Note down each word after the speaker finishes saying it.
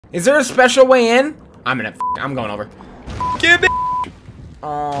Is there a special way in? I'm going over. Give me.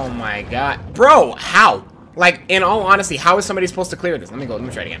 Oh my god. Bro, how? Like, in all honesty, how is somebody supposed to clear this? Let me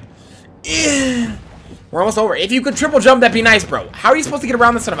try it again. Yeah. We're almost over. If you could triple jump, that'd be nice, bro. How are you supposed to get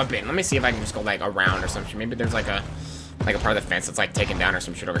around this son of a bin? Let me see if I can just go, like, around or some shit. Maybe there's, like a part of the fence that's, like, taken down or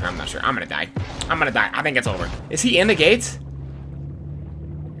some shit over here. I'm not sure. I'm gonna die. I think it's over. Is he in the gates?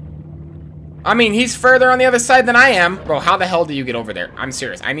 I mean, he's further on the other side than I am. Bro, how the hell do you get over there? I'm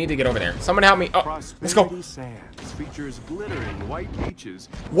serious. I need to get over there. Someone help me. Oh, let's go. Features glittering white beaches.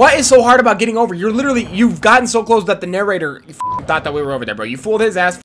 What is so hard about getting over? You've gotten so close that the narrator thought that we were over there, bro. You fooled his ass.